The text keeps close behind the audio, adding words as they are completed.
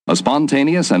A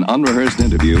spontaneous and unrehearsed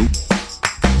interview.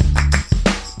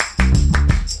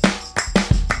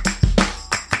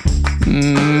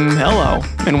 Hello,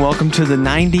 and welcome to the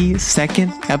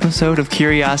 92nd episode of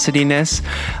Curiosityness.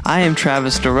 I am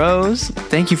Travis DeRose.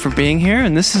 Thank you for being here,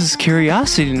 and this is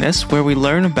Curiosityness, where we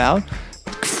learn about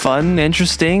fun,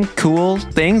 interesting, cool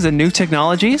things and new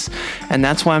technologies. And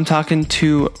that's why I'm talking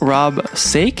to Rob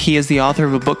Sake. He is the author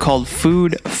of a book called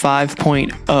Food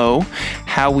 5.0,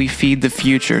 How We Feed the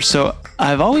Future. So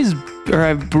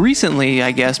I've recently,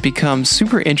 I guess, become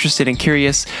super interested and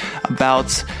curious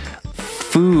about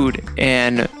food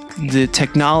and the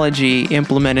technology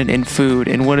implemented in food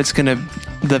and what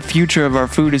the future of our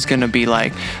food is going to be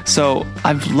like. So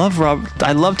I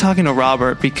love talking to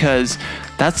Robert because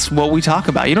that's what we talk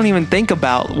about. You don't even think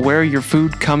about where your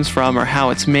food comes from or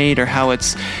how it's made or how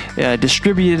it's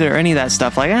distributed or any of that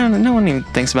stuff. Like, no one even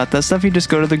thinks about that stuff. You just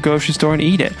go to the grocery store and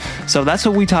eat it. So that's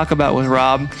what we talk about with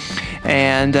Rob.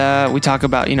 And we talk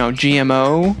about,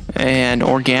 GMO and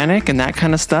organic and that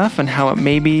kind of stuff and how it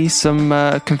may be some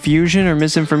confusion or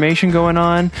misinformation going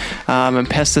on, and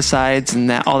pesticides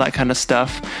and all that kind of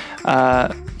stuff.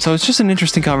 So it's just an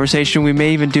interesting conversation. We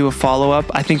may even do a follow-up.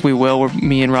 I think we will.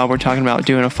 Me and Rob were talking about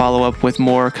doing a follow-up with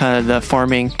more kind of the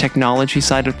farming technology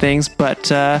side of things.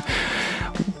 But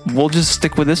we'll just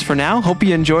stick with this for now. Hope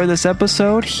you enjoy this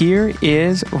episode. Here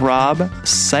is Rob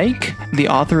Sake, the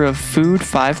author of Food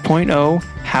 5.0,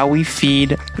 How We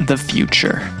Feed the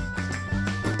Future.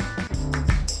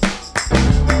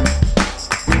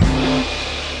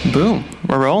 Boom.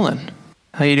 We're rolling.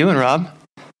 How you doing, Rob?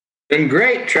 Been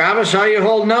great, Travis. How you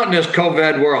holding out in this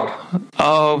COVID world?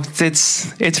 Oh,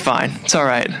 it's fine. It's all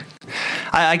right.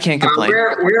 I can't complain.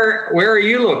 Where are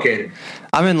you located?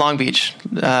 I'm in Long Beach,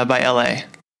 by LA.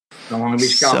 Long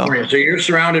Beach, California. So you're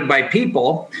surrounded by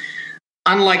people.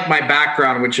 Unlike my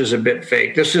background, which is a bit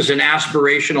fake, this is an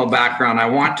aspirational background. I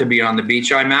want to be on the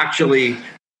beach. I'm actually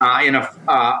on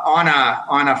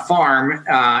a farm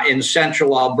in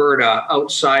central Alberta,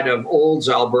 outside of Olds,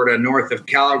 Alberta, north of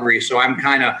Calgary. So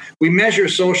we measure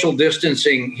social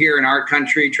distancing here in our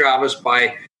country, Travis,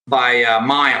 by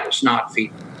miles, not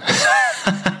feet.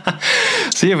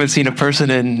 So you haven't seen a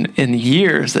person in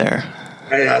years there.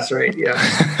 That's right.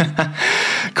 Yeah.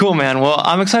 Cool, man. Well,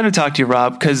 I'm excited to talk to you,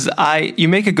 Rob, because you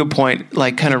make a good point,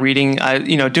 like kind of reading,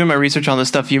 doing my research on this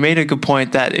stuff. You made a good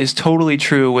point that is totally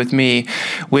true with me,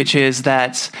 which is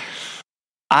that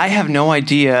I have no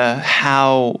idea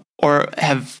how, or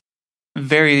have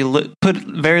put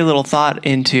very little thought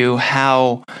into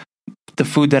how the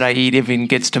food that I eat even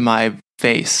gets to my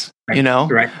face.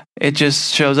 Right. It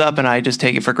just shows up and I just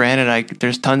take it for granted.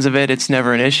 There's tons of it. It's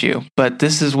never an issue, but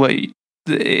this is what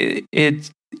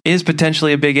it is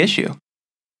potentially a big issue.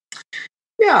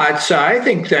 Yeah, I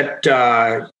think that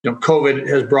COVID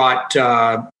has brought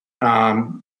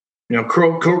COVID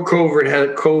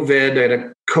and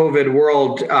a COVID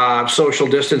world. Social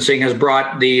distancing has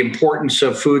brought the importance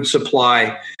of food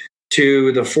supply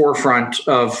to the forefront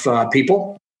of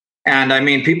people. And I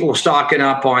mean, people are stocking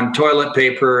up on toilet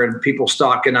paper and people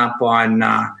stocking up on,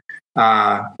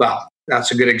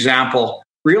 that's a good example.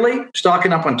 Really?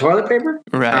 Stocking up on toilet paper?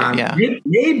 Right, yeah.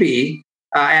 Maybe,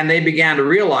 and they began to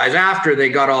realize after they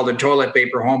got all the toilet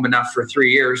paper home enough for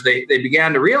 3 years, they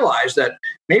began to realize that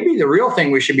maybe the real thing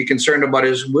we should be concerned about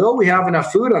is, will we have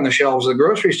enough food on the shelves of the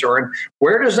grocery store? And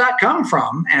where does that come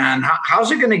from? And how's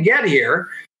it going to get here?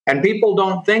 And people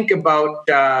don't think about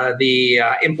the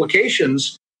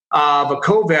implications of a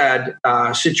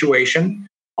COVID situation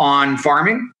on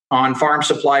farming, on farm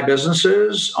supply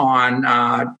businesses,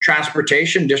 on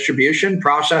transportation, distribution,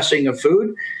 processing of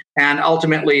food. And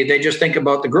ultimately, they just think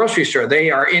about the grocery store.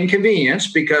 They are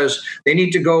inconvenienced because they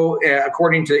need to go,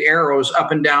 according to the arrows,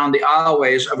 up and down the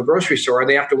aisleways of a grocery store.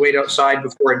 They have to wait outside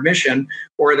before admission,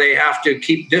 or they have to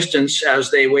keep distance as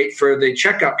they wait for the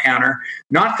checkout counter,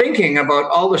 not thinking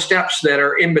about all the steps that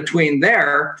are in between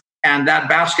there and that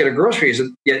basket of groceries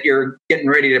that you're getting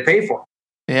ready to pay for.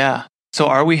 Yeah. So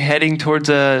are we heading towards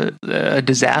a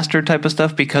disaster type of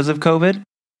stuff because of COVID?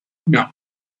 No.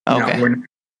 Okay.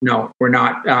 No, we're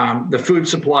not. The food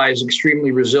supply is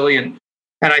extremely resilient.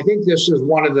 And I think this is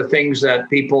one of the things that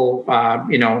people,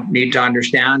 need to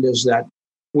understand is that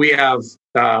we have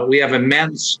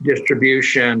immense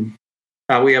distribution.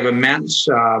 We have immense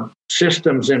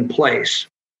systems in place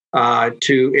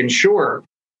to ensure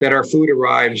that our food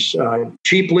arrives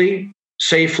cheaply,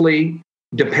 safely,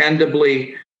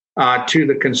 dependably to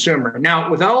the consumer.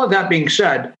 Now, with all of that being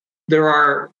said, there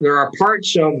are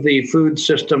parts of the food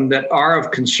system that are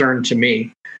of concern to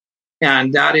me,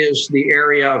 and that is the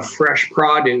area of fresh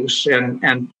produce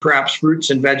and perhaps fruits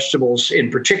and vegetables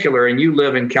in particular. And you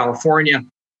live in California.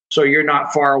 So you're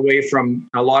not far away from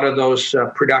a lot of those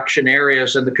production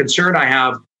areas. And the concern I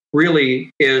have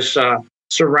really is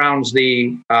surrounds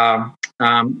the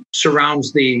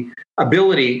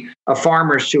ability of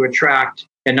farmers to attract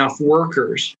enough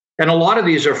workers. And a lot of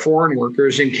these are foreign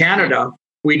workers. In Canada,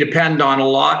 we depend on a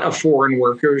lot of foreign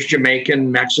workers,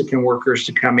 Jamaican, Mexican workers,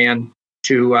 to come in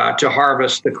to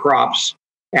harvest the crops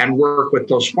and work with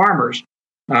those farmers.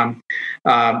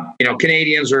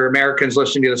 Canadians or Americans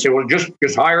listening to this say, well, just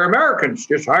hire Americans,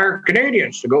 just hire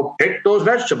Canadians to go pick those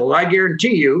vegetables. I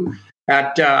guarantee you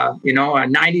at, a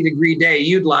 90-degree day,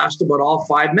 you'd last about all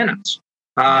 5 minutes.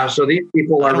 So these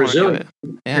people are resilient.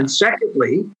 Yeah. And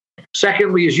secondly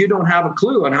is you don't have a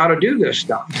clue on how to do this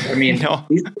stuff. I mean, no.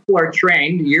 These people are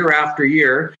trained year after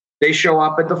year. They show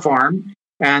up at the farm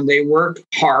and they work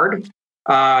hard.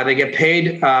 They get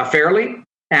paid fairly.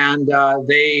 And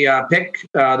they pick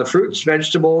the fruits,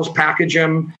 vegetables, package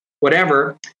them,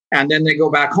 whatever, and then they go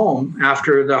back home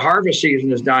after the harvest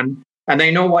season is done, and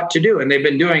they know what to do, and they've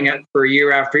been doing it for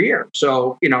year after year.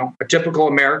 So, a typical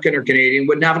American or Canadian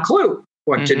wouldn't have a clue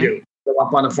what to do. Go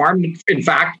up on the farm. In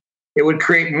fact, it would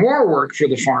create more work for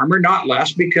the farmer, not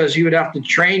less, because he would have to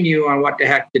train you on what the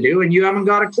heck to do, and you haven't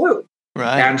got a clue.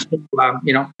 Right. And so,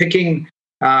 picking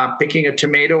a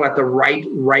tomato at the right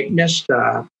ripeness.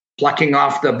 Plucking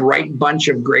off the right bunch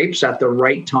of grapes at the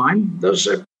right time. Those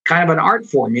are kind of an art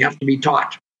form. You have to be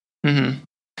taught. Mm-hmm.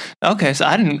 Okay, so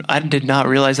I did not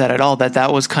realize that at all.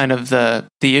 That was kind of the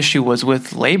issue was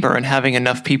with labor and having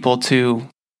enough people to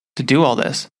do all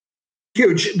this.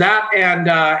 Huge. That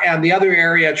and the other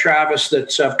area, Travis,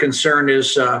 that's of concern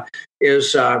is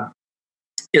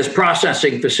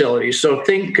processing facilities. So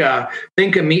think a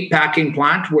meat packing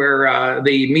plant where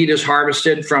the meat is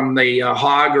harvested from the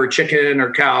hog or chicken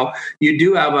or cow. You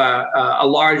do have a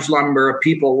large number of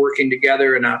people working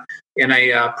together in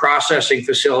a processing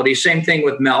facility. Same thing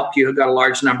with milk. You've got a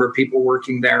large number of people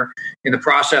working there in the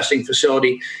processing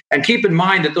facility. And keep in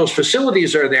mind that those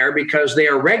facilities are there because they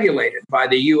are regulated by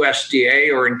the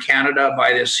USDA or in Canada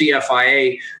by the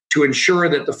CFIA to ensure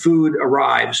that the food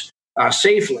arrives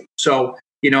safely. So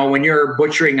when you're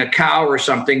butchering a cow or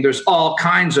something, there's all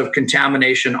kinds of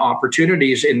contamination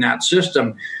opportunities in that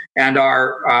system. And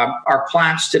our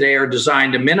plants today are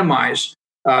designed to minimize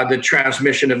the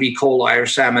transmission of E. coli or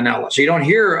salmonella. So you don't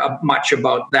hear much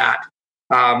about that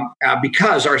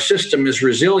because our system is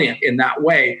resilient in that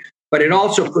way. But it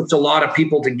also puts a lot of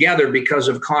people together because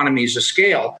of economies of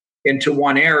scale into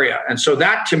one area. And so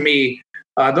that, to me,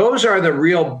 those are the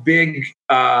real big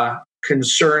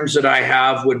concerns that I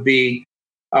have would be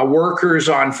workers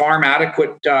on farm,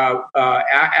 adequate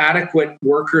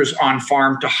workers on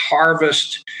farm to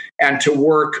harvest and to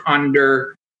work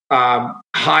under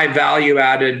high value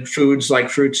added foods like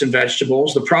fruits and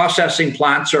vegetables. The processing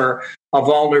plants are a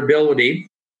vulnerability.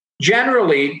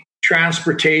 Generally,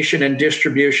 transportation and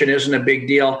distribution isn't a big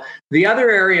deal. The other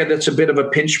area that's a bit of a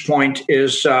pinch point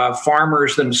is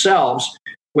farmers themselves.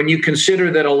 When you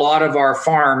consider that a lot of our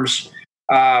farms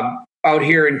out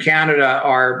here in Canada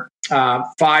are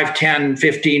 5, 10,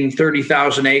 15,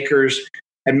 30,000 acres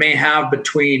and may have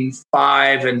between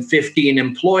 5 and 15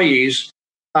 employees.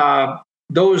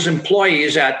 Those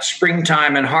employees at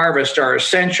springtime and harvest are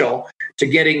essential to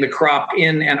getting the crop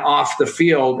in and off the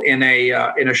field in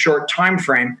a short time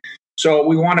frame. So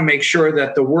we want to make sure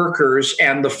that the workers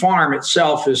and the farm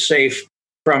itself is safe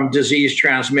from disease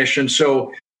transmission.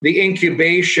 So the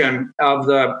incubation of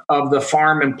the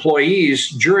farm employees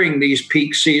during these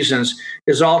peak seasons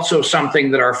is also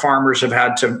something that our farmers have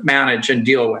had to manage and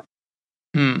deal with.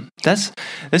 This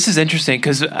is interesting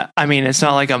because I mean it's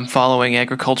not like I'm following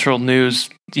agricultural news,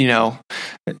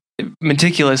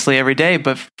 meticulously every day.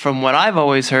 But from what I've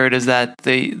always heard is that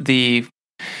the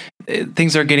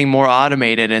things are getting more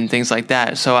automated and things like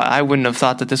that. So I wouldn't have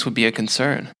thought that this would be a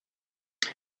concern.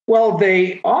 Well,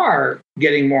 they are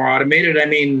getting more automated. I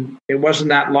mean, it wasn't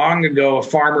that long ago a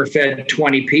farmer fed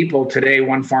 20 people. Today,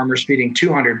 one farmer's feeding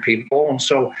 200 people. And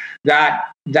so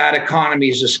that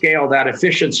economies of scale, that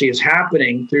efficiency is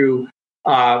happening through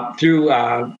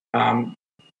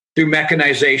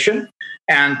mechanization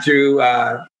and through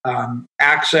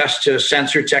access to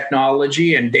sensor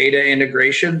technology and data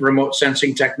integration, remote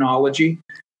sensing technology.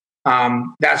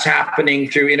 That's happening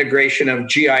through integration of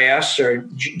GIS or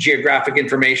geographic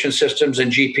information systems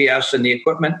and GPS and the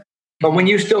equipment. But when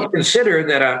you still consider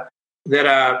that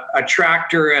a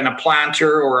tractor and a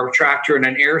planter or a tractor and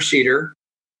an air seeder,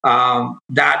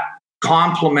 that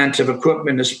complement of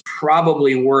equipment is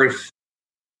probably worth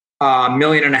 $1.5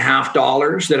 million.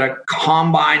 That a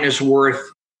combine is worth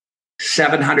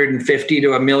 $750,000 to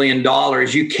 $1 million.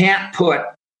 You can't put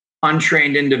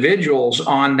untrained individuals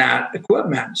on that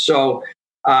equipment. So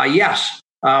yes,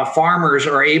 farmers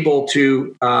are able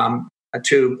to farm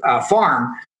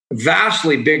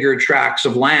vastly bigger tracts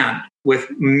of land with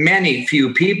many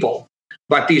few people.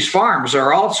 But these farms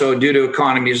are also, due to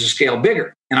economies of scale,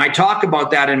 bigger. And I talk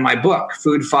about that in my book,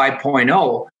 Food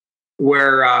 5.0,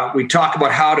 where we talk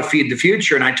about how to feed the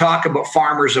future. And I talk about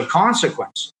farmers of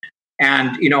consequence.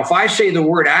 And, if I say the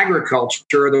word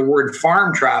agriculture or the word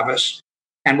farm, Travis,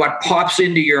 and what pops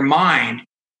into your mind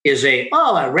is a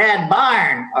red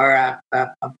barn or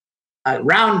a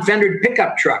round-fendered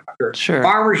pickup truck, or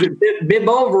farmers with bib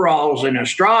overalls and a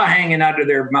straw hanging out of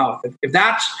their mouth. If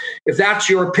that's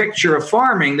your picture of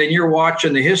farming, then you're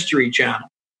watching the History Channel,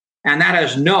 and that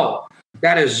has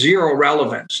zero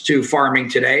relevance to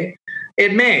farming today.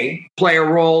 It may play a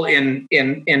role in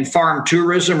farm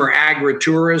tourism or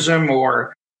agritourism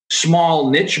or small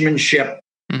nichemanship,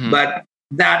 but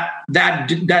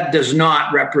that does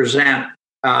not represent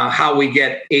how we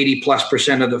get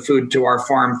 80+% of the food to our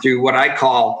farm through what I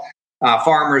call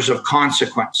farmers of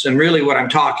consequence. And really what I'm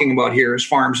talking about here is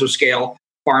farms of scale,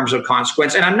 farms of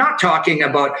consequence. And I'm not talking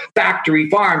about factory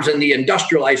farms and the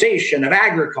industrialization of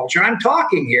agriculture. I'm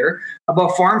talking here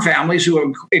about farm families who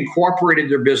have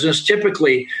incorporated their business.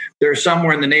 Typically, they're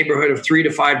somewhere in the neighborhood of 3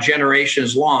 to 5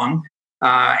 generations long,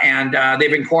 and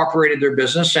they've incorporated their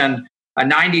business. And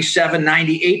 97,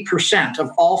 98% of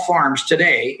all farms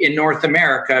today in North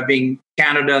America, being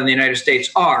Canada and the United States,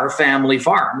 are family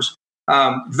farms.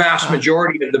 Vast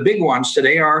majority of the big ones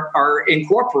today are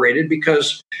incorporated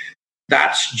because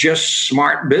that's just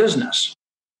smart business.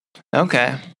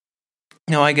 Okay.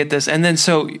 No, I get this. And then,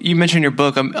 so you mentioned your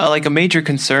book, like a major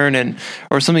concern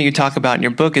or something you talk about in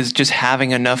your book is just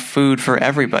having enough food for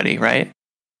everybody, right?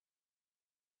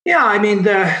 Yeah, I mean,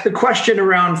 the question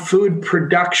around food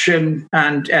production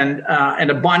and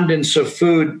abundance of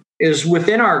food is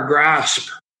within our grasp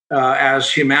as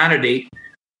humanity.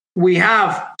 We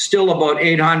have still about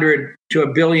 800 to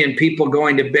 1 billion people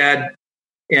going to bed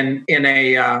in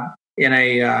a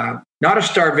not a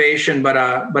starvation, but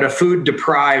a food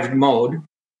deprived mode.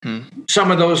 Some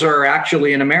of those are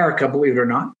actually in America, believe it or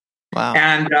not. Wow.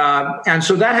 And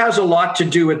so that has a lot to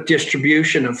do with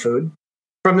distribution of food.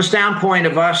 From the standpoint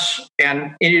of us,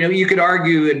 and you could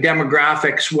argue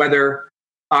demographics, whether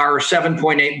our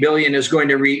 7.8 billion is going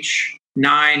to reach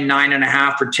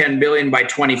 9.5, or 10 billion by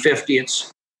 2050.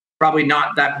 It's probably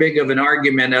not that big of an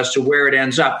argument as to where it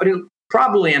ends up, but it'll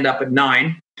probably end up at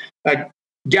 9.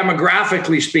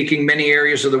 Demographically speaking, many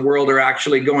areas of the world are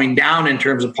actually going down in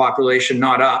terms of population,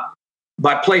 not up.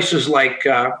 But places like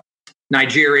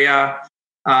Nigeria,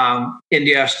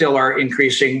 India still are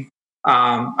increasing.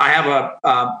 I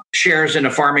have shares in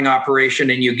a farming operation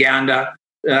in Uganda.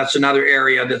 That's another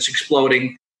area that's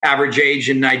exploding. Average age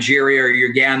in Nigeria or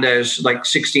Uganda is like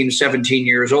 16, 17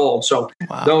 years old. So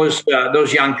wow.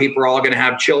 Those young people are all going to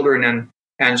have children,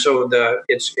 and so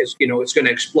it's going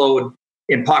to explode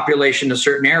in population in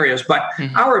certain areas. But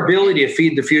our ability to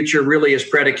feed the future really is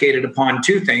predicated upon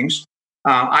two things.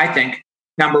 I think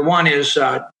number one is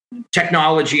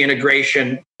technology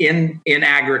integration in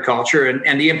agriculture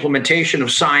and the implementation of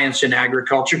science in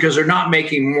agriculture, because they're not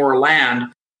making more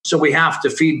land. So we have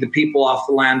to feed the people off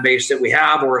the land base that we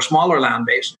have, or a smaller land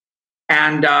base.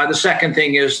 And the second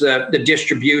thing is the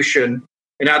distribution.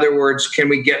 In other words, can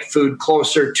we get food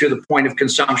closer to the point of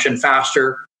consumption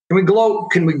faster? Can we grow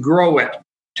it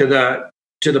to the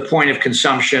point of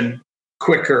consumption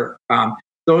quicker?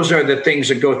 Those are the things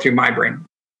that go through my brain.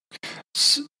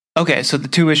 Okay, so the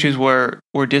two issues were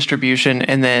distribution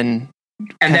and then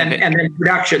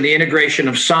production, the integration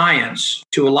of science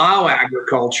to allow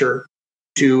agriculture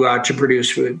to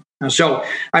produce food. So,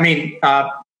 I mean,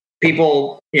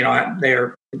 people,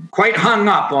 they're quite hung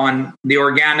up on the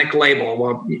organic label.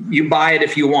 Well, you buy it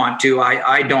if you want to.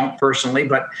 I don't personally,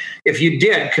 but if you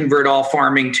did convert all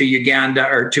farming to Uganda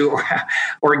or to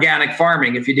organic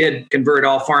farming, if you did convert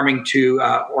all farming to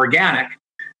organic,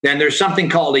 then there's something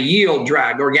called a yield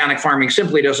drag. Organic farming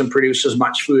simply doesn't produce as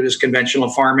much food as conventional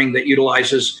farming that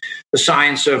utilizes the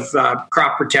science of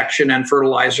crop protection and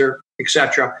fertilizer,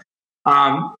 etc.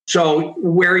 So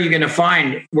where are you going to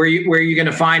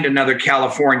find another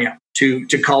California to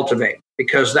cultivate?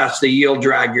 Because that's the yield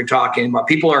drag you're talking about.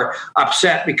 People are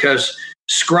upset because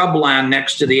scrubland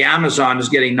next to the Amazon is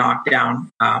getting knocked down.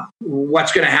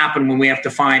 What's going to happen when we have to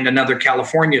find another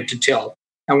California to till?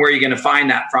 And where are you going to find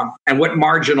that from? And what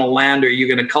marginal land are you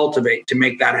going to cultivate to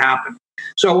make that happen?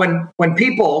 So when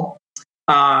people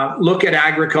look at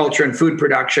agriculture and food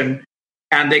production,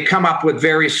 and they come up with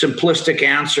very simplistic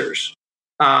answers,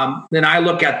 then I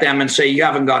look at them and say, you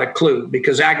haven't got a clue,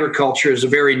 because agriculture is a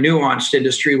very nuanced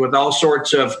industry with all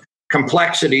sorts of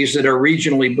complexities that are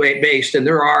regionally based, and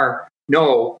there are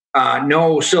no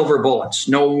silver bullets.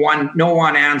 No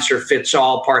one answer fits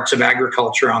all parts of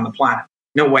agriculture on the planet.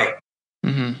 No way.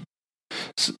 Mm-hmm.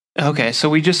 Okay, so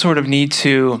we just sort of need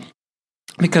to,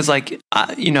 because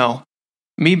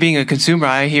me being a consumer,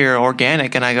 I hear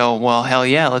organic and I go, well, hell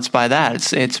yeah, let's buy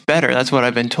that. It's better. That's what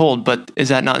I've been told. But is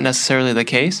that not necessarily the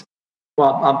case?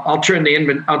 Well, I'll turn the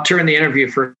interview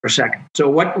for a second. So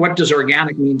what does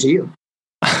organic mean to you?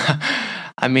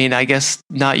 I mean, I guess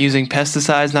not using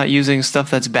pesticides, not using stuff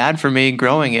that's bad for me,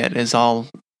 growing it is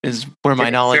where my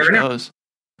knowledge goes.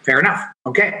 Fair enough.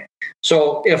 Okay.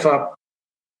 So if a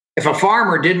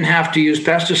farmer didn't have to use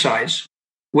pesticides,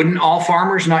 wouldn't all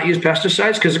farmers not use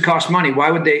pesticides? Because it costs money.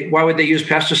 Why would they use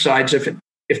pesticides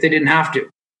if they didn't have to?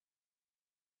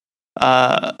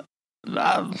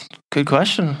 Good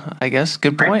question, I guess.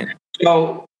 Good point. Right.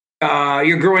 So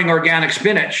you're growing organic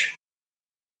spinach,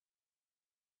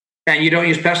 and you don't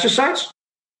use pesticides.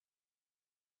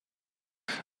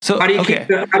 So how do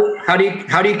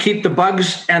you keep the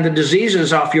bugs and the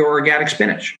diseases off your organic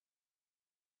spinach?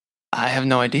 I have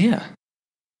no idea.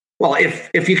 Well,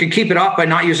 if you could keep it off by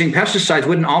not using pesticides,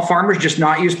 wouldn't all farmers just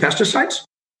not use pesticides?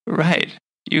 Right.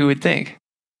 You would think.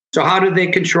 So how do they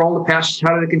control the pests?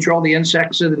 How do they control the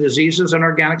insects and the diseases on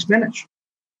organic spinach?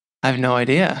 I have no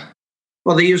idea.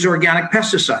 Well, they use organic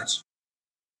pesticides.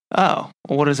 Oh,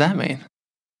 well, what does that mean?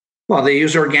 Well, they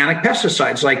use organic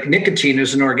pesticides, like nicotine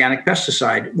is an organic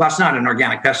pesticide. Well, it's not an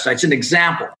organic pesticide. It's an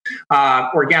example.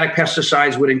 Organic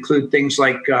pesticides would include things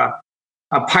like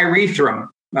pyrethrum.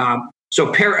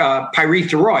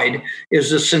 Pyrethroid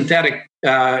is a synthetic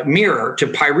mirror to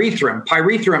pyrethrum.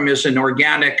 Pyrethrum is an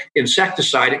organic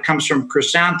insecticide. It comes from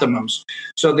chrysanthemums.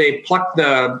 So they pluck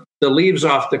the leaves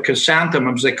off the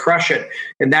chrysanthemums, they crush it,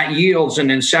 and that yields an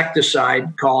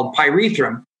insecticide called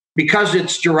pyrethrum. Because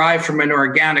it's derived from an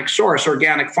organic source,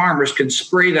 organic farmers can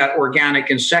spray that organic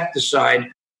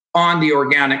insecticide on the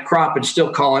organic crop and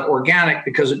still call it organic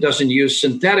because it doesn't use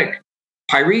synthetic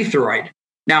pyrethroid.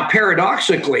 Now,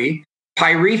 paradoxically,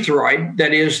 pyrethroid,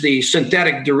 that is the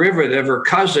synthetic derivative or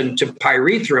cousin to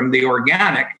pyrethrum, the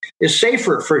organic, is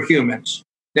safer for humans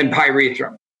than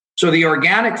pyrethrum. So the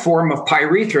organic form of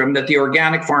pyrethrum that the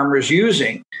organic farmer is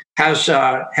using has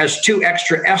 2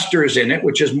 extra esters in it,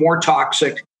 which is more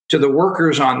toxic to the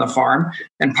workers on the farm.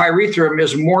 And pyrethrum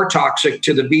is more toxic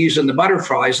to the bees and the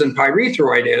butterflies than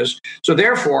pyrethroid is. So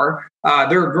therefore,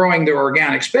 they're growing their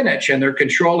organic spinach and they're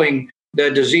controlling the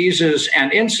diseases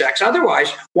and insects.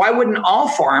 Otherwise, why wouldn't all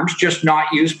farms just not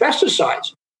use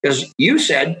pesticides? Because you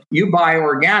said you buy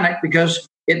organic because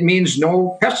it means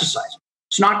no pesticides.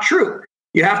 It's not true.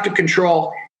 You have to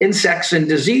control insects and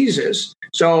diseases.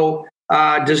 So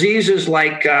diseases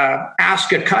like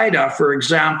Ascochyta, for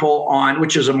example,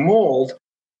 which is a mold,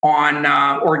 on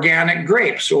organic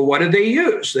grapes. So what do they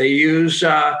use? They use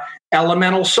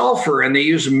elemental sulfur, and they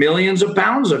use millions of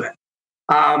pounds of it.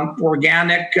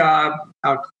 Organic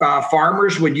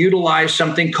farmers would utilize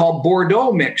something called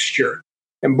Bordeaux mixture.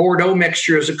 And Bordeaux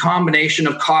mixture is a combination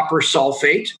of copper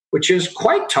sulfate, which is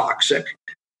quite toxic,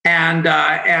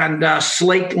 and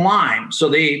slaked lime. So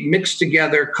they mix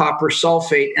together copper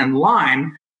sulfate and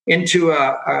lime into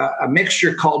a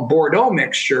mixture called Bordeaux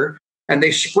mixture, and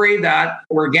they spray that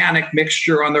organic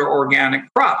mixture on their organic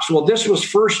crops. Well, this was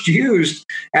first used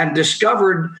and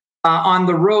discovered on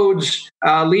the roads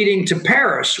leading to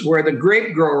Paris, where the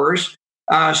grape growers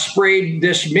sprayed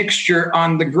this mixture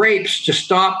on the grapes to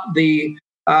stop the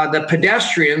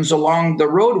pedestrians along the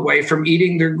roadway from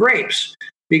eating their grapes,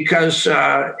 because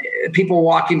people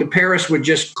walking to Paris would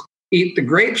just eat the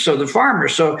grapes of the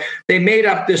farmers. So they made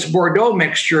up this Bordeaux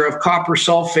mixture of copper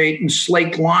sulfate and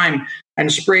slaked lime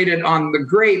and sprayed it on the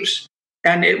grapes.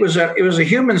 And it was a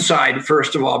human side,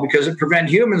 first of all, because it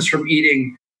prevented humans from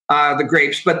eating the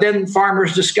grapes. But then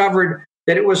farmers discovered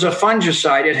that it was a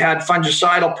fungicide. It had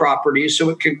fungicidal properties, so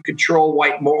it could control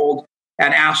white mold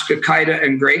and Ascochyta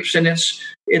in grapes. And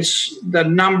it's the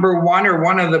number one, or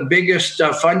one of the biggest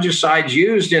fungicides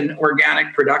used in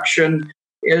organic production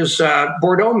is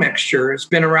Bordeaux mixture. It's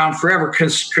been around forever.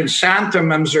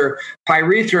 Chrysanthemums or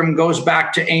pyrethrum goes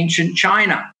back to ancient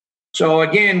China. So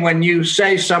again, when you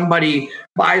say somebody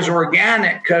buys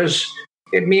organic because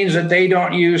it means that they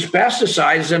don't use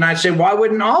pesticides, and I'd say, why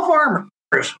wouldn't all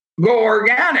farmers go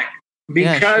organic?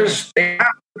 Because they have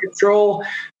to control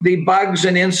the bugs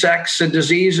and insects and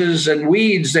diseases and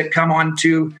weeds that come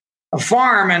onto a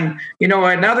farm. And,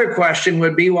 another question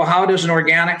would be, well, how does an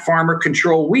organic farmer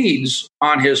control weeds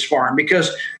on his farm?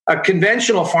 Because a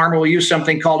conventional farmer will use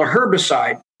something called a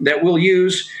herbicide. that we'll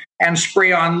use and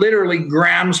spray on literally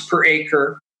grams per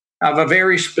acre of a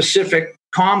very specific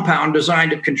compound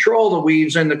designed to control the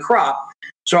weeds in the crop.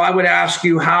 So I would ask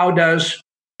you, how does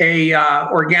a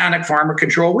organic farmer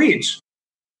control weeds?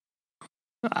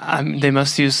 They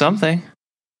must use something.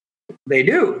 They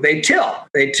do. They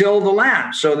till the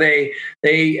land. So they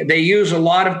use a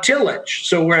lot of tillage.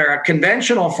 So where a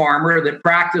conventional farmer that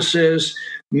practices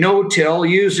no-till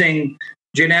using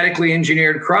genetically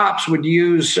engineered crops would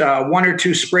use 1 or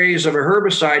 2 sprays of a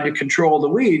herbicide to control the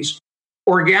weeds,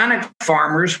 organic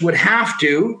farmers would have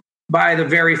to, by the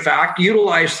very fact,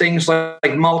 utilize things like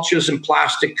mulches and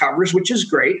plastic covers, which is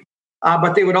great,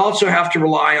 but they would also have to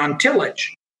rely on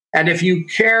tillage. And if you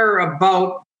care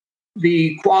about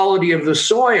the quality of the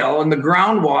soil and the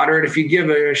groundwater, and if you give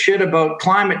a shit about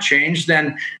climate change,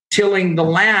 then tilling the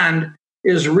land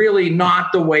is really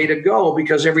not the way to go,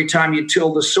 because every time you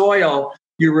till the soil,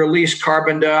 you release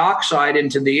carbon dioxide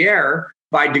into the air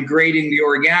by degrading the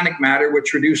organic matter,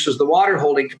 which reduces the water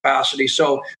holding capacity.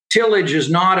 So tillage is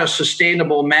not a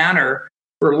sustainable manner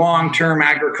for long-term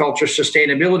agriculture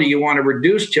sustainability. You want to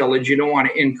reduce tillage, you don't want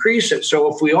to increase it.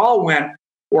 So if we all went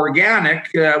organic,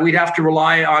 we'd have to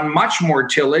rely on much more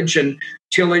tillage, and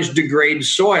tillage degrades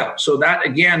soil. So that,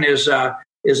 again, is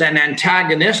an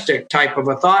antagonistic type of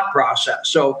a thought process.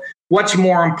 So what's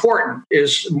more important?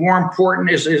 Is it more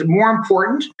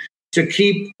important to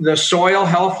keep the soil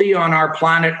healthy on our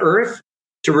planet Earth,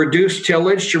 to reduce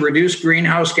tillage, to reduce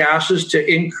greenhouse gases,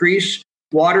 to increase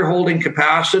water holding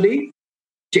capacity,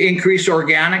 to increase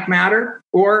organic matter?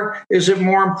 Or is it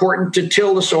more important to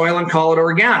till the soil and call it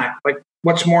organic? Like,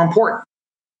 what's more important?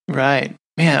 Right.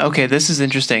 Man, okay, this is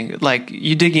interesting. Like,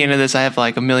 you digging into this, I have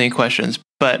like a million questions.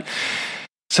 But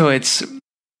so it's,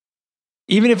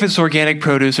 even if it's organic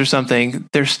produce or something,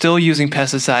 they're still using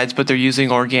pesticides, but they're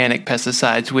using organic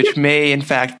pesticides, which may in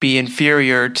fact be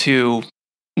inferior to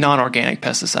non-organic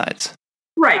pesticides.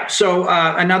 Right. So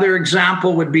another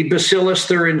example would be Bacillus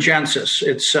thuringiensis.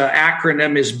 Its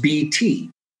acronym is BT.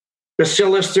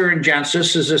 Bacillus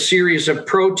thuringiensis is a series of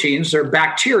proteins. They're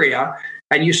bacteria,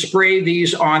 and you spray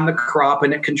these on the crop,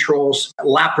 and it controls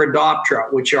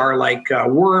Lepidoptera, which are like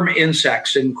worm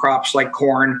insects in crops like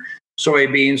corn,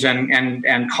 soybeans,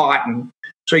 and cotton.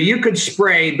 So you could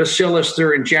spray Bacillus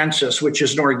thuringiensis, which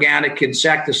is an organic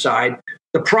insecticide.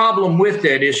 The problem with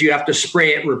it is you have to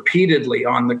spray it repeatedly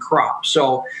on the crop.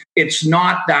 So it's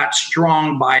not that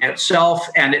strong by itself,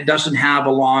 and it doesn't have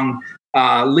a long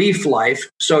leaf life.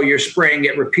 So you're spraying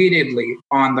it repeatedly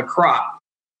on the crop.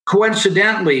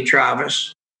 Coincidentally,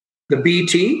 Travis, the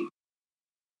BT,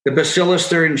 the Bacillus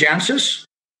thuringiensis,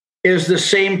 is the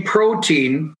same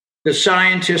protein the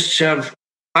scientists have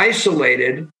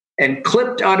isolated and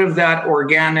clipped out of that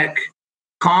organic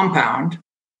compound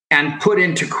and put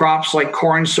into crops like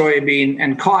corn, soybean,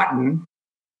 and cotton.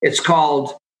 It's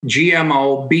called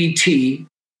GMO BT,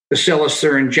 Bacillus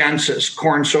thuringiensis,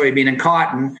 corn, soybean, and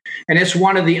cotton. And it's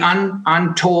one of the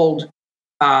untold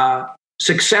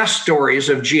success stories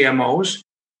of GMOs,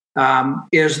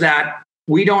 is that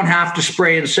we don't have to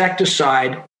spray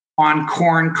insecticide on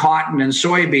corn, cotton, and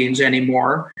soybeans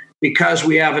anymore, because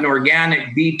we have an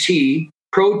organic BT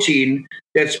protein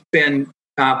that's been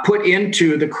put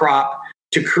into the crop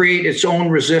to create its own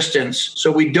resistance.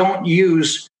 So we don't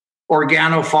use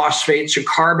organophosphates or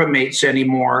carbamates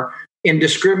anymore,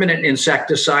 indiscriminate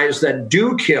insecticides that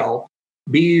do kill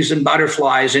bees and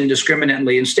butterflies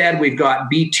indiscriminately. Instead, we've got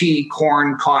BT,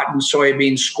 corn, cotton,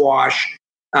 soybean, squash,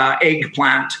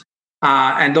 eggplant,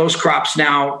 and those crops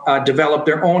now develop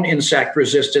their own insect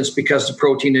resistance because the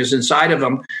protein is inside of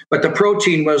them. But the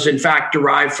protein was, in fact,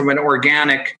 derived from an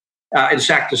organic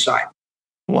insecticide.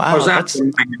 Wow. That's a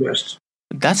mind twist.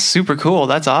 That's super cool.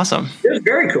 That's awesome. It's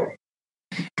very cool.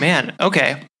 Man,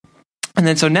 okay. And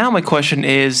then so now my question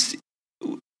is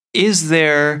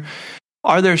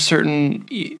are there certain,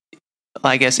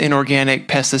 I guess, inorganic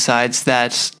pesticides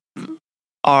that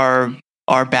are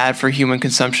bad for human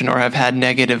consumption or have had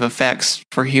negative effects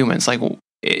for humans? Like,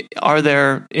 are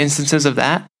there instances of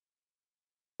that?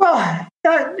 Well,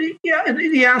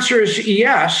 the answer is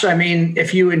yes. I mean,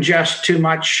 if you ingest too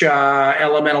much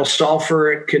elemental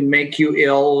sulfur, it can make you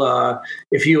ill.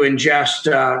 If you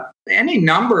ingest any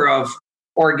number of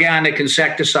organic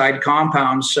insecticide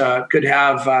compounds, could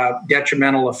have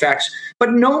detrimental effects,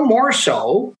 but no more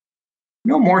so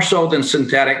than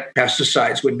synthetic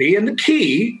pesticides would be. And the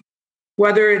key,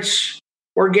 whether it's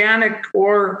organic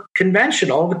or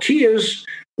conventional, the key is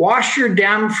wash your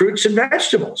damn fruits and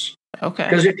vegetables. Okay.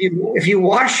 Because if you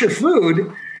wash your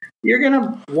food, you're going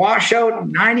to wash out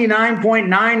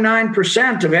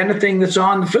 99.99% of anything that's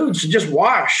on the food. So just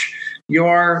wash.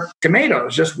 your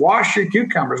tomatoes. Just wash your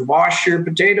cucumbers, wash your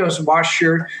potatoes, wash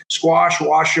your squash,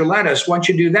 wash your lettuce. Once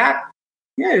you do that,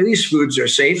 these foods are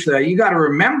safe. You got to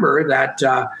remember that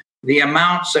the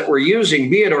amounts that we're using,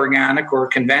 be it organic or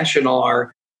conventional,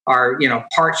 are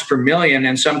parts per million,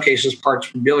 in some cases parts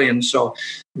per billion. So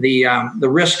the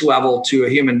risk level to a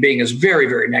human being is very,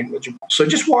 very negligible. So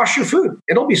just wash your food;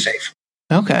 it'll be safe.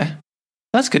 Okay,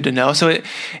 that's good to know. So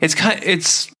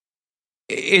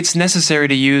it's necessary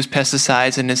to use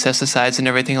pesticides and insecticides and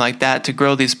everything like that to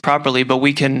grow these properly, but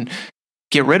we can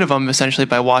get rid of them essentially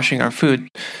by washing our food.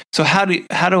 So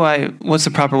what's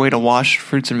the proper way to wash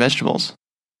fruits and vegetables?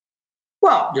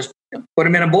 Well, just put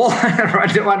them in a bowl and run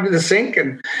them under the sink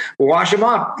and wash them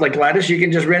off. Like lettuce, you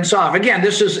can just rinse off. Again,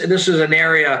 this is an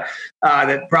area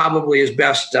that probably is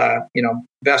best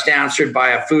answered by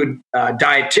a food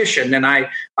dietitian. And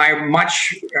I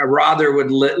much rather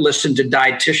would listen to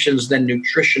dietitians than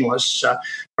nutritionalists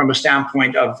from a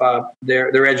standpoint of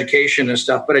their education and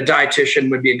stuff. But a dietitian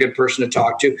would be a good person to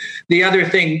talk to. The other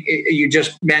thing you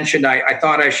just mentioned, I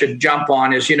thought I should jump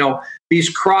on is, these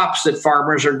crops that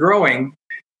farmers are growing.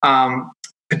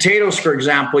 Potatoes, for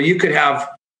example, you could have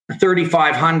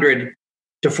 $3,500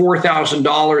 to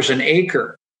 $4,000 an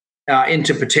acre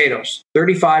into potatoes.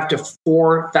 $3,500 to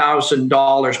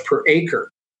 $4,000 per acre.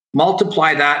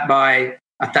 Multiply that by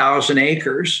 1,000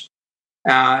 acres.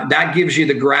 That gives you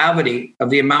the gravity of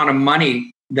the amount of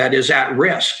money that is at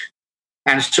risk.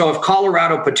 And so, if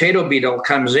Colorado potato beetle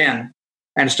comes in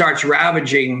and starts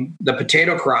ravaging the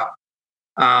potato crop,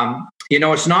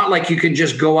 it's not like you can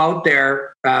just go out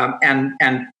there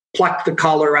and pluck the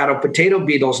Colorado potato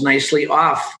beetles nicely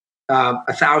off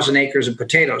 1,000 acres of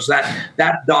potatoes.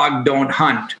 That dog don't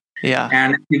hunt. Yeah.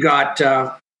 And you got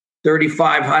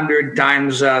 3,500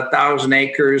 times 1,000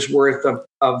 acres worth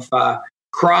of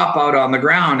crop out on the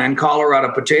ground, and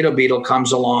Colorado potato beetle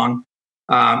comes along.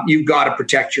 You've got to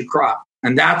protect your crop,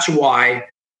 and that's why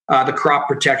the crop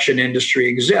protection industry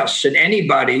exists. And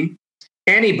anybody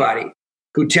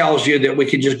who tells you that we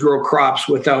can just grow crops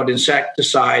without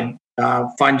insecticide,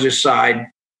 fungicide,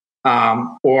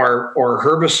 or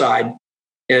herbicide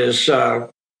is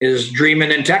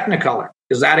dreaming in Technicolor,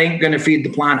 because that ain't going to feed the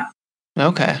planet.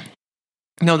 Okay.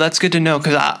 No, that's good to know,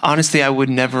 because honestly, I would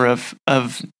never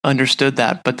have understood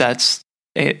that, but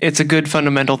it's a good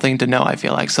fundamental thing to know, I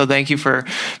feel like. So thank you for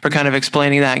kind of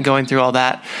explaining that and going through all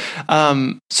that.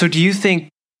 So do you think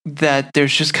that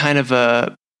there's just kind of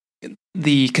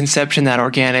the conception that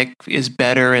organic is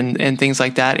better and things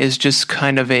like that is just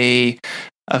kind of a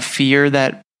fear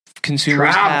that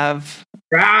consumers have?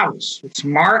 Travis, it's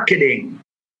marketing.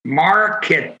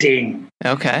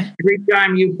 Okay. Every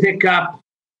time you pick up,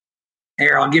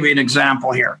 here, I'll give you an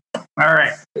example here. All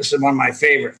right. This is one of my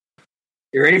favorites.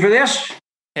 You ready for this?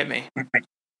 Hit me. Okay.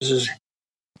 This is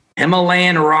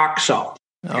Himalayan rock salt.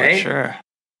 Okay? Oh, sure.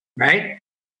 Right?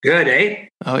 Good, eh?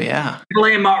 Oh, yeah.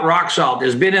 Himalayan rock salt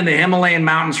has been in the Himalayan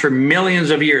mountains for millions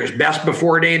of years. Best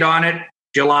before date on it,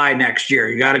 July next year.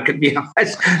 You got to,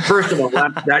 first of all,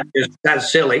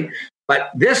 that's silly.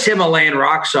 But this Himalayan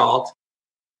rock salt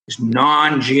is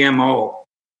non-GMO.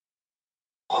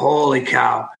 Holy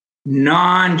cow.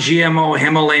 Non-GMO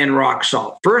Himalayan rock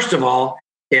salt. First of all,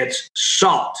 it's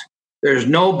salt. There's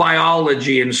no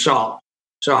biology in salt.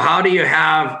 So how do you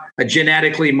have a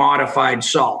genetically modified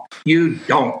salt? You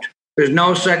don't. There's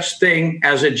no such thing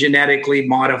as a genetically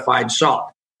modified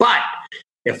salt. But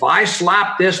if I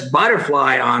slap this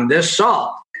butterfly on this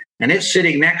salt and it's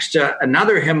sitting next to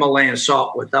another Himalayan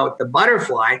salt without the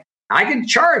butterfly, I can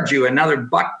charge you another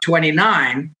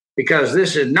 $1.29 because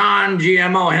this is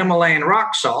non-GMO Himalayan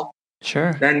rock salt.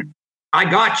 Sure. Then I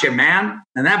got you, man.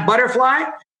 And that butterfly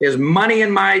is money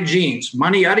in my jeans,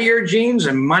 money out of your jeans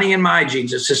and money in my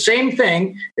jeans. It's the same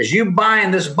thing as you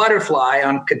buying this butterfly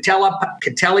on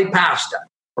Catelli pasta,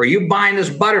 or you buying this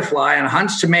butterfly on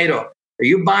Hunt's tomato, or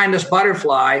you buying this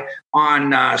butterfly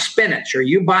on spinach, or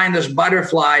you buying this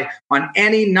butterfly on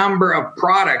any number of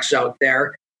products out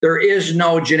there. There is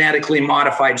no genetically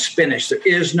modified spinach. There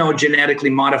is no genetically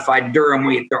modified durum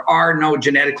wheat. There are no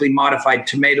genetically modified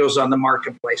tomatoes on the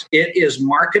marketplace. It is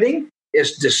marketing,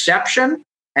 it's deception,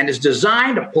 and is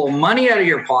designed to pull money out of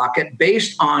your pocket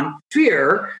based on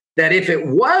fear that if it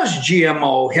was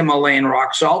GMO Himalayan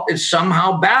rock salt, it's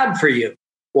somehow bad for you.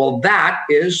 Well, that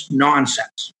is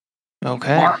nonsense.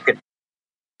 Okay. Marketing.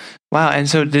 Wow. And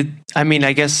so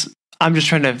I guess I'm just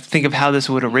trying to think of how this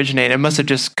would originate. It must have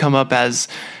just come up as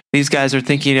these guys are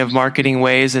thinking of marketing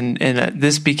ways, and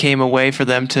this became a way for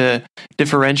them to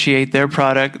differentiate their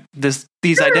product,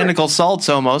 these identical salts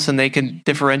almost, and they can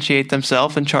differentiate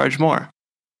themselves and charge more.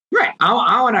 Right.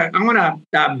 I want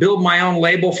to build my own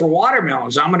label for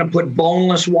watermelons. I'm going to put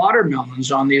boneless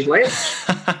watermelons on these labels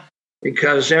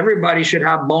because everybody should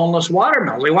have boneless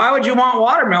watermelons. Like, why would you want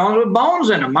watermelons with bones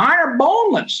in them? Mine are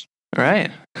boneless.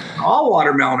 Right. All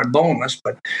watermelon are boneless,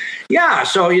 but yeah.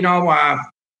 So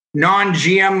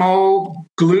non-GMO,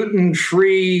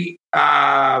 gluten-free.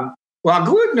 Well,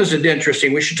 gluten is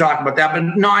interesting. We should talk about that.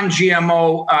 But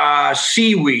non-GMO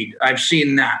seaweed, I've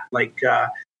seen that. Like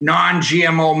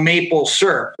non-GMO maple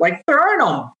syrup. Like there are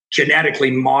no genetically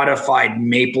modified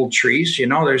maple trees.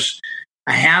 There's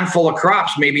a handful of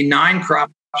crops, maybe 9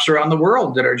 crops around the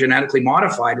world that are genetically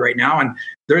modified right now, and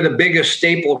they're the biggest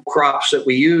staple crops that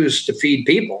we use to feed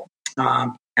people.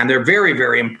 And they're very,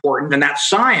 very important. And that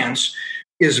science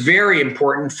is very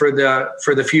important for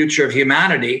the future of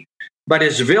humanity, but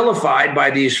is vilified by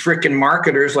these freaking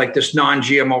marketers like this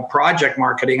non-GMO project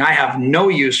marketing. I have no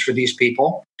use for these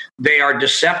people. They are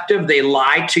deceptive. They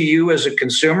lie to you as a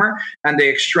consumer, and they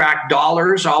extract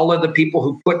dollars. All of the people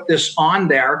who put this on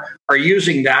there are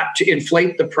using that to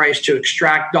inflate the price to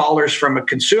extract dollars from a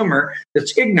consumer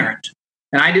that's ignorant.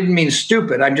 And I didn't mean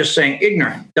stupid. I'm just saying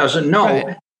ignorant, doesn't know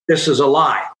Right. This is a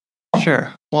lie.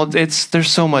 Sure. Well, there's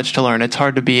so much to learn. It's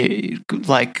hard to be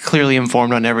clearly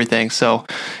informed on everything. So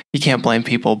you can't blame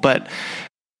people, but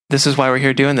this is why we're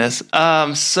here doing this.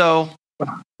 So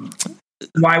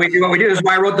Why we do what we do. This is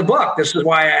why I wrote the book. This is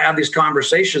why I have these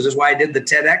conversations. This is why I did the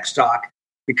TEDx talk,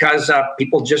 because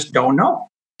people just don't know.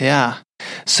 Yeah.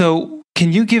 So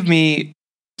can you give me,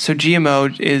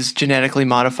 GMO is genetically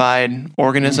modified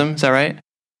organism, is that right?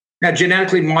 Now,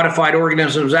 genetically modified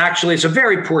organisms, actually, it's a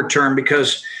very poor term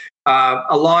because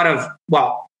a lot of,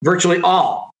 virtually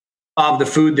all of the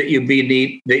food that you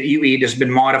eat has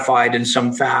been modified in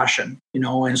some fashion,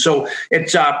 and so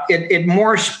it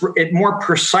more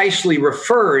precisely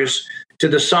refers to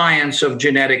the science of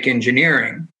genetic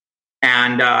engineering,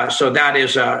 and so that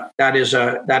is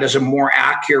a more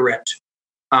accurate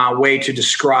way to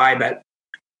describe it.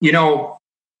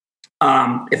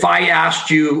 If I asked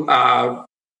you.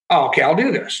 Okay, I'll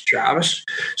do this, Travis.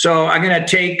 So I'm going to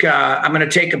take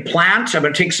a plant. I'm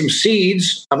going to take some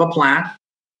seeds of a plant,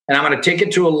 and I'm going to take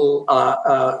it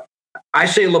to I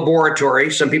say laboratory.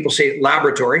 Some people say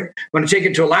laboratory. I'm going to take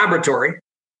it to a laboratory,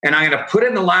 and I'm going to put it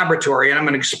in the laboratory, and I'm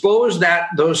going to expose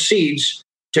those seeds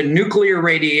to nuclear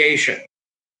radiation.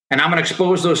 And I'm going to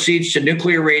expose those seeds to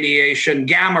nuclear radiation,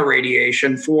 gamma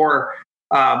radiation, for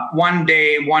 1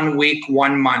 day, 1 week,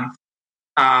 1 month.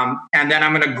 And then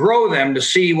I'm going to grow them to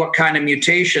see what kind of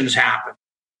mutations happen.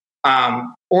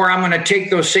 Or I'm going to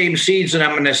take those same seeds and I'm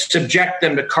going to subject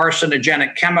them to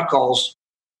carcinogenic chemicals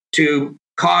to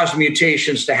cause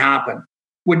mutations to happen.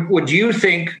 Would you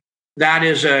think that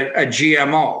is a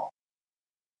GMO?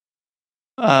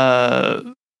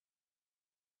 I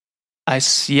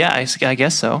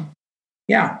guess so.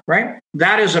 Yeah, right.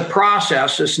 That is a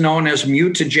process that's known as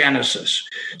mutagenesis.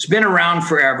 It's been around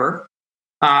forever.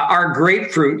 Our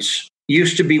grapefruits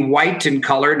used to be white in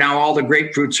color. Now all the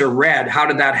grapefruits are red. How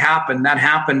did that happen? That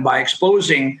happened by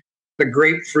exposing the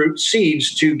grapefruit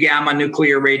seeds to gamma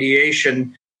nuclear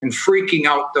radiation and freaking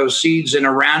out those seeds in a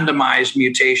randomized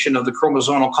mutation of the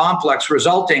chromosomal complex,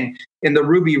 resulting in the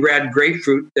ruby red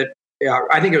grapefruit that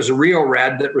I think it was a real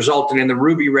red that resulted in the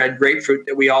ruby red grapefruit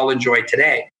that we all enjoy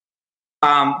today.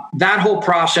 That whole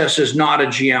process is not a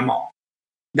GMO.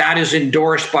 That is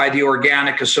endorsed by the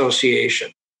Organic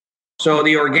Association. So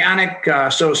the Organic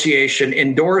Association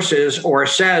endorses or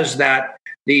says that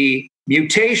the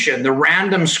mutation, the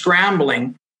random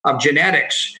scrambling of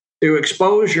genetics through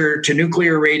exposure to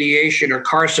nuclear radiation or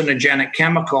carcinogenic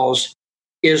chemicals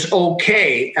is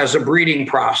okay as a breeding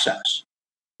process.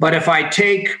 But if I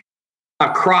take a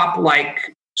crop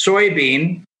like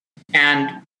soybean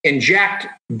and inject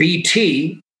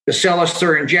Bt, Bacillus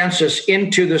thuringiensis,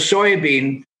 into the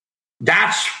soybean,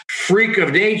 that's freak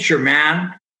of nature,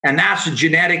 man. And that's a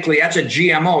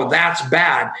GMO. That's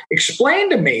bad. Explain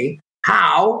to me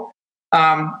how,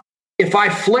 if I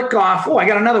flick off, I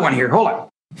got another one here. Hold on.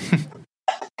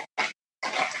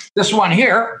 This one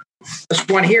here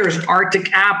is an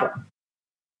Arctic apple.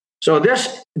 So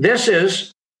this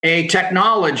is a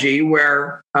technology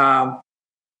where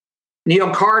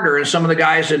Neil Carter and some of the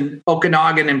guys in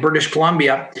Okanagan and British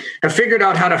Columbia have figured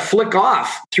out how to flick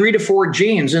off 3 to 4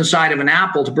 genes inside of an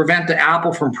apple to prevent the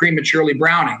apple from prematurely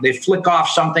browning. They flick off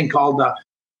something called the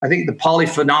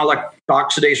polyphenolic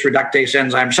oxidase reductase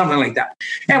enzyme, something like that.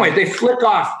 Anyway, they flick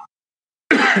off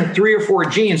 3 or 4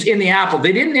 genes in the apple.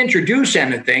 They didn't introduce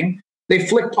anything. They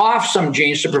flicked off some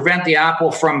genes to prevent the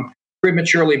apple from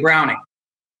prematurely browning.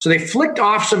 So they flicked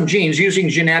off some genes using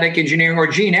genetic engineering or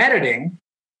gene editing.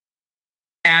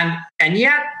 And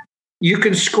yet you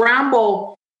can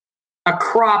scramble a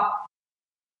crop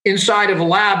inside of a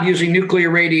lab using nuclear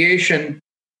radiation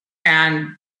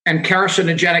and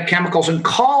carcinogenic chemicals and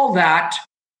call that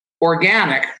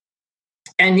organic.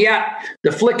 And yet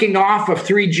the flicking off of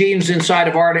 3 genes inside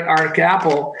of Arctic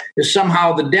apple is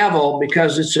somehow the devil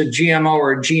because it's a GMO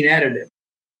or gene edited.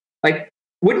 Like,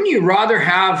 wouldn't you rather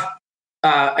have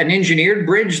an engineered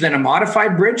bridge than a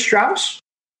modified bridge, Travis?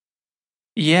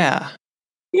 Yeah.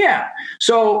 Yeah.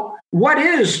 So what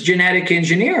is genetic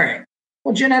engineering?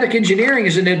 Well, genetic engineering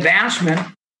is an advancement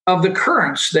of the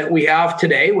currents that we have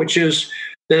today, which is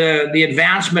the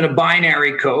advancement of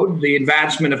binary code, the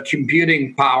advancement of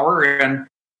computing power and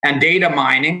data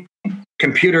mining,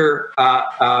 computer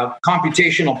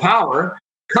computational power,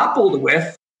 coupled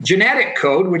with genetic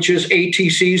code, which is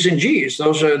ATCs and Gs.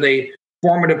 Those are the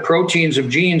formative proteins of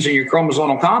genes in your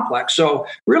chromosomal complex. So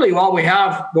really all we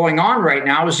have going on right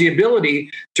now is the ability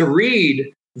to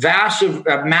read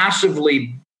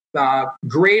massively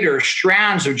greater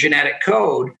strands of genetic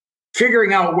code,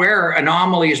 figuring out where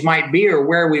anomalies might be or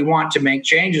where we want to make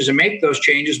changes and make those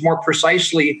changes more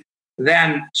precisely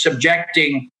than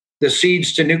subjecting the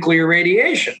seeds to nuclear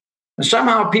radiation. And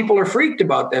somehow people are freaked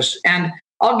about this. And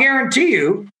I'll guarantee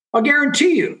you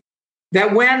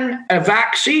that when a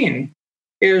vaccine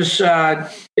is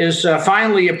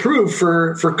finally approved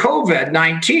for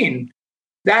COVID-19,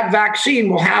 that vaccine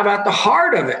will have at the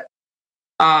heart of it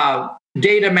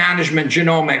data management,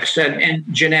 genomics, and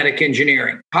genetic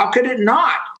engineering. How could it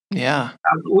not? Yeah.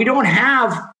 We don't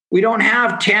have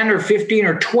 10 or 15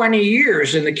 or 20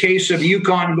 years in the case of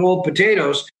Yukon Gold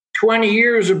potatoes, 20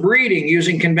 years of breeding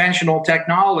using conventional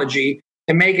technology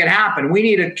to make it happen. We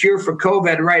need a cure for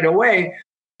COVID right away.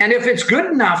 And if it's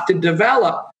good enough to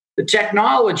develop the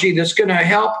technology that's going to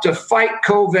help to fight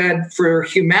COVID for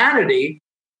humanity,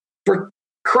 for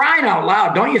crying out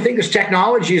loud, don't you think this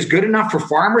technology is good enough for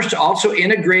farmers to also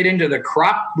integrate into the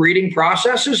crop breeding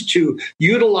processes to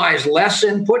utilize less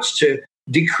inputs to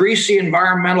decrease the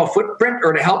environmental footprint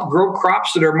or to help grow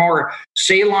crops that are more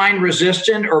saline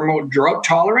resistant or more drought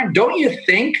tolerant? Don't you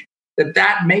think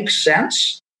that makes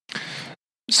sense?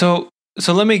 So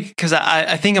let me, because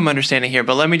I think I'm understanding here,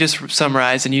 but let me just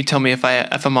summarize and you tell me if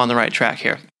I'm on the right track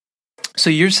here.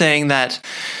 So you're saying that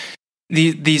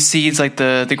these seeds, like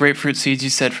the grapefruit seeds you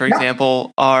said, for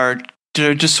example, are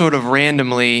just sort of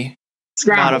randomly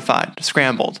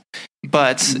scrambled.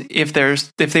 But if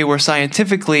they were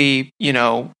scientifically,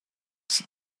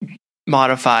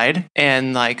 modified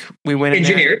and like we went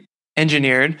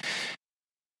engineered,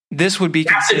 this would be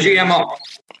considered a GMO.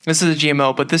 This is a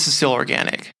GMO, but this is still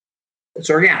organic. It's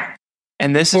organic.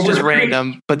 And this is just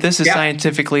random, but this is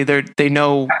scientifically, they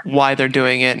know why they're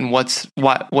doing it and what's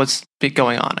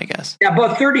going on, I guess. Yeah,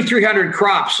 about 3,300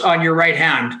 crops on your right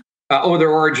hand owe their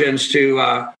origins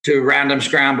to random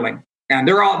scrambling, and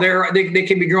they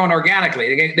can be grown organically.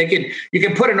 You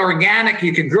can put an organic.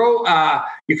 You can grow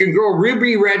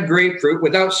ruby red grapefruit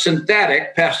without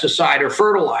synthetic pesticide or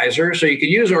fertilizer. So you can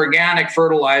use organic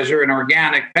fertilizer and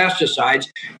organic pesticides,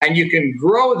 and you can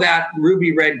grow that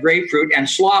ruby red grapefruit and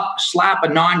slap a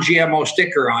non-GMO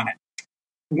sticker on it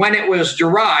when it was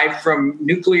derived from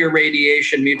nuclear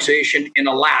radiation mutation in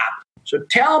a lab. So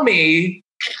tell me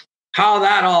how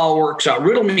that all works out.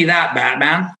 Riddle me that,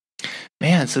 Batman.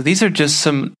 Man, so these are just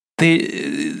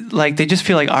they just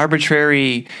feel like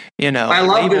arbitrary, I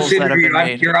love this interview.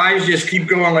 Your eyes just keep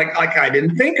going like I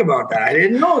didn't think about that. I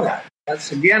didn't know that.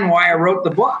 That's again why I wrote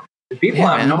the book. The people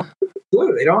have no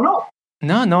clue. They don't know.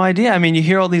 No idea. I mean, you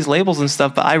hear all these labels and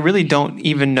stuff, but I really don't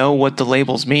even know what the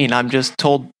labels mean. I'm just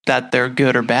told that they're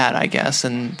good or bad, I guess,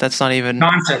 and that's not even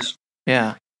nonsense.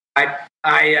 Yeah. I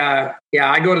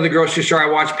go to the grocery store. I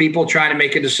watch people trying to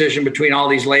make a decision between all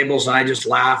these labels, and I just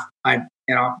laugh. I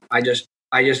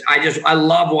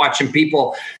love watching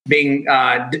people being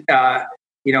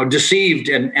deceived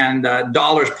and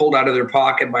dollars pulled out of their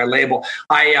pocket by label.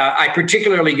 I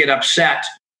particularly get upset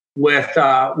with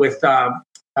let's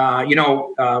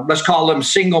call them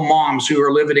single moms who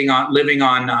are living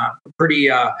on pretty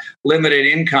limited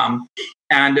income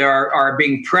and are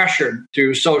being pressured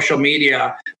through social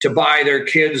media to buy their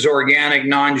kids organic,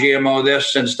 non-GMO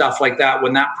this and stuff like that,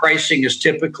 when that pricing is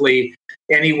typically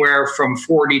anywhere from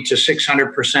 40 to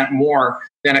 600% more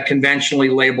than a conventionally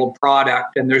labeled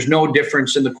product. And there's no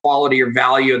difference in the quality or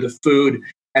value of the food.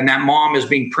 And that mom is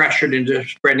being pressured into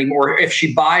spending more. If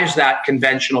she buys that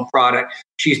conventional product,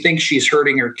 she thinks she's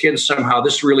hurting her kids somehow.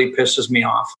 This really pisses me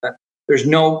off. That there's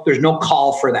no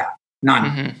call for that. None.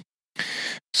 Mm-hmm.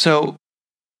 So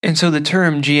the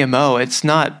term GMO, it's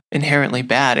not inherently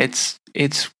bad. It's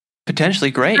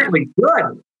potentially great. Inherently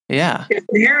good. Yeah. It's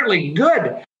inherently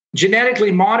good.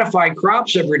 genetically modified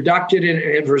crops have resulted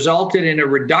in a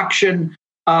reduction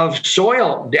of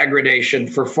soil degradation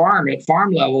at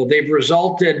farm level. They've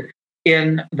resulted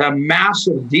in the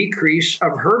massive decrease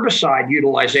of herbicide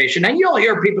utilization. And you'll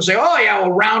hear people say, oh, yeah,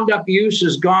 well, Roundup use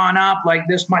has gone up like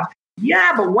this much.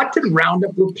 Yeah, but what did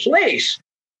Roundup replace?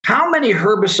 How many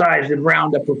herbicides did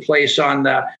Roundup replace on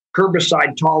the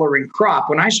herbicide-tolerant crop?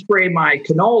 When I spray my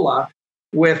canola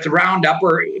with Roundup,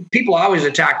 or people always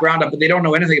attack Roundup, but they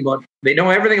know everything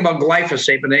about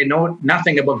glyphosate, but they know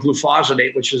nothing about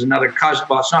glufosinate, which is another cousin.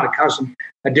 Well, it's not a cousin,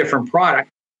 a different product.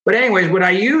 But anyways, when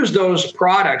I use those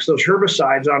products, those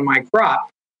herbicides on my crop,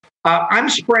 I'm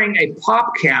spraying a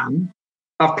pop can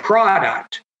of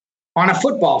product on a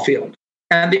football field.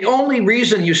 And the only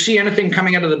reason you see anything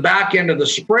coming out of the back end of the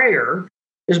sprayer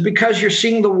is because you're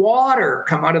seeing the water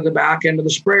come out of the back end of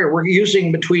the sprayer. We're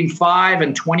using between 5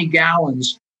 and 20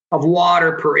 gallons of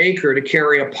water per acre to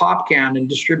carry a pop can and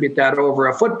distribute that over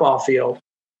a football field.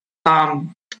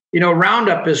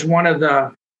 Roundup is one of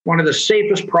the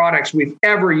safest products we've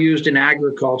ever used in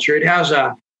agriculture. It has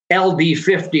a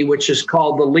LD50, which is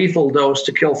called the lethal dose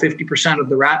to kill 50% of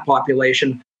the rat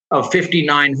population, of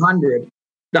 5,900.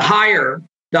 The higher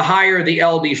the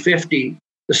LD50,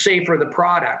 the safer the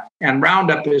product. And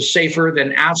Roundup is safer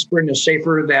than aspirin, is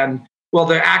safer than,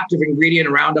 the active ingredient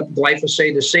in Roundup,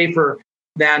 glyphosate, is safer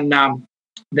than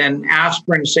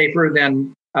aspirin, safer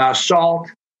than salt,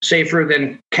 safer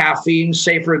than caffeine,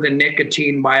 safer than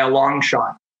nicotine by a long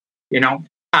shot.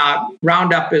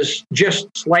 Roundup is just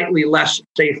slightly less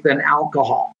safe than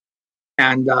alcohol.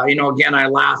 And, again, I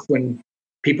laugh when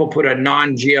people put a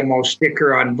non-GMO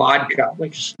sticker on vodka.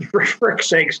 Like, for frick's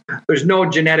sakes, there's no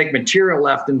genetic material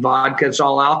left in vodka. It's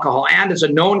all alcohol, and it's a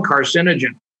known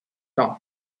carcinogen. So.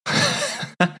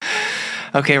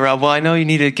 Okay, Rob. Well, I know you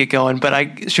need to get going,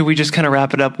 but should we just kind of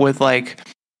wrap it up with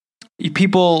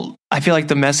people? I feel like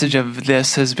the message of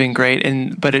this has been great,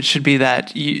 but it should be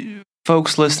that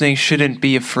folks listening shouldn't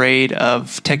be afraid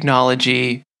of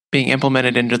technology being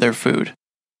implemented into their food.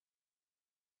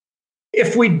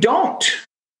 If we don't,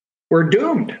 we're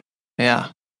doomed. Yeah.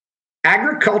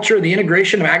 Agriculture, the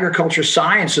integration of agriculture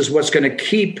science is what's going to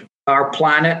keep our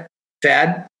planet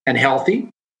fed and healthy.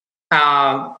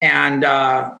 And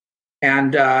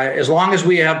as long as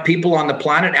we have people on the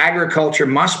planet, agriculture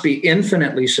must be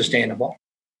infinitely sustainable.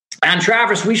 And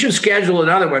Travis, we should schedule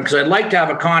another one, because I'd like to have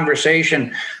a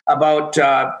conversation about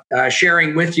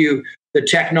sharing with you the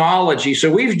technology.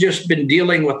 So we've just been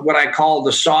dealing with what I call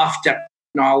the soft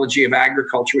technology of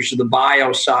agriculture, which is the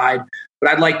bio side.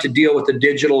 But I'd like to deal with the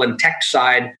digital and tech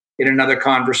side in another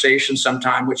conversation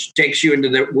sometime, which takes you into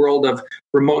the world of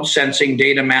remote sensing,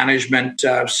 data management,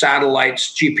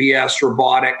 satellites, GPS,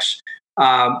 robotics,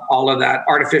 all of that,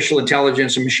 artificial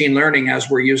intelligence and machine learning as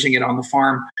we're using it on the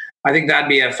farm. I think that'd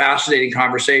be a fascinating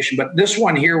conversation. But this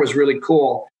one here was really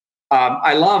cool.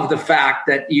 I love the fact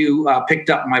that you picked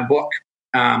up my book.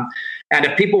 And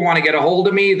if people want to get a hold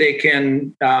of me, they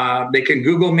can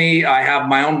Google me. I have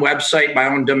my own website, my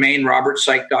own domain,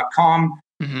 robertsyke.com.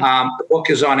 Mm-hmm. The book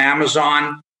is on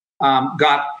Amazon.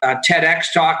 Got a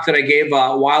TEDx talk that I gave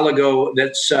a while ago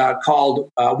that's called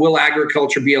Will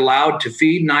Agriculture Be Allowed to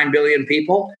Feed 9 Billion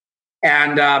People?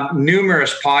 And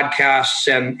numerous podcasts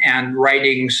and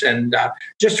writings, and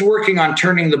just working on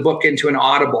turning the book into an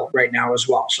Audible right now as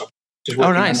well. So just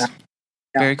working on that.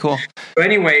 Yeah. Very cool. So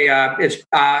anyway, it's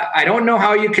I don't know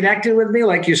how you connected with me.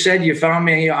 Like you said, you found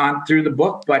me through the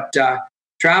book. But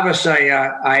Travis,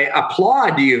 I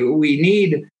applaud you. We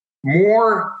need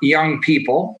more young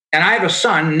people. And I have a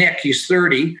son, Nick. He's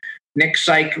 30. Nick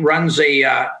Syke runs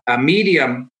a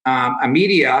media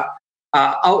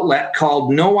outlet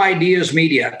called No Ideas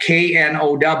Media,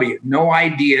 KNOW, No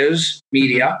Ideas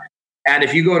Media. And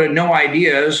if you go to No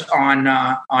Ideas on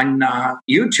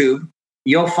YouTube,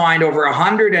 you'll find over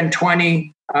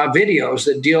 120 videos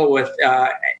that deal with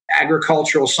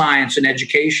agricultural science and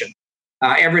education.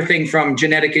 Everything from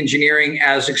genetic engineering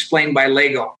as explained by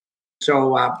Lego. So,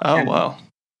 wow.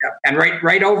 And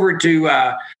right over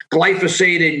to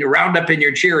glyphosate and Roundup in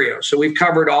your Cheerios. So we've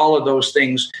covered all of those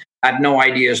things at No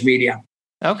Ideas Media.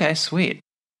 Okay, sweet.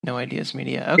 No Ideas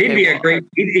Media. Okay,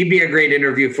 he'd be a great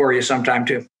interview for you sometime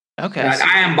too. Okay.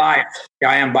 I am biased. Yeah,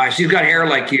 I am biased. He's got hair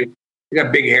like you. You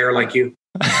got big hair like you.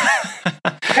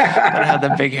 I have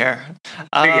that big hair.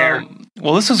 Big hair.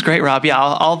 Well, this was great, Rob. Yeah,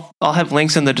 I'll have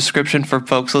links in the description for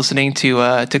folks listening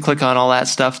to click on all that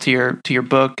stuff to your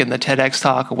book and the TEDx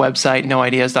talk website,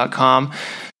 noideas.com,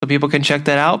 so people can check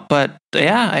that out. But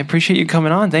yeah, I appreciate you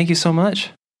coming on. Thank you so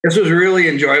much. This was really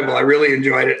enjoyable. I really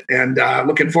enjoyed it, and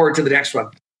looking forward to the next one.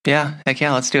 Yeah, heck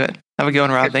yeah, let's do it. Have a good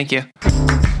one, Rob. Thank you.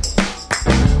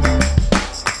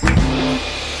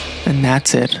 And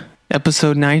that's it.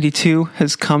 Episode 92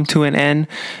 has come to an end.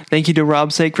 Thank you to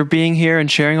Rob Sake for being here and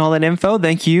sharing all that info.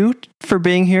 Thank you for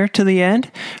being here to the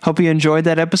end. Hope you enjoyed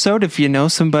that episode. If you know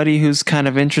somebody who's kind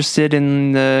of interested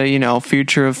in the,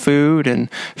 future of food and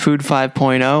Food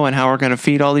 5.0 and how we're going to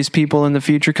feed all these people in the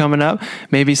future coming up,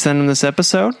 maybe send them this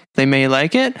episode. They may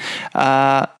like it.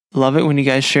 Love it when you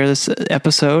guys share this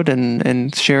episode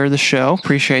and share the show.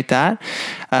 Appreciate that.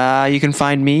 You can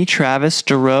find me, Travis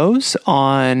DeRose,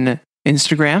 on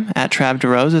Instagram at Trav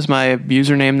DeRose is my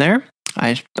username there.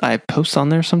 I post on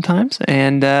there sometimes.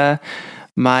 And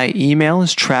my email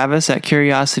is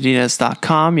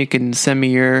travis@curiosityness.com. You can send me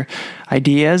your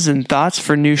ideas and thoughts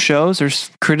for new shows or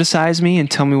criticize me and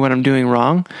tell me what I'm doing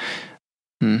wrong.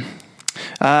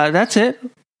 That's it.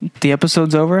 The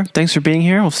episode's over. Thanks for being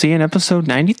here. We'll see you in episode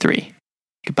 93.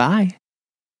 Goodbye.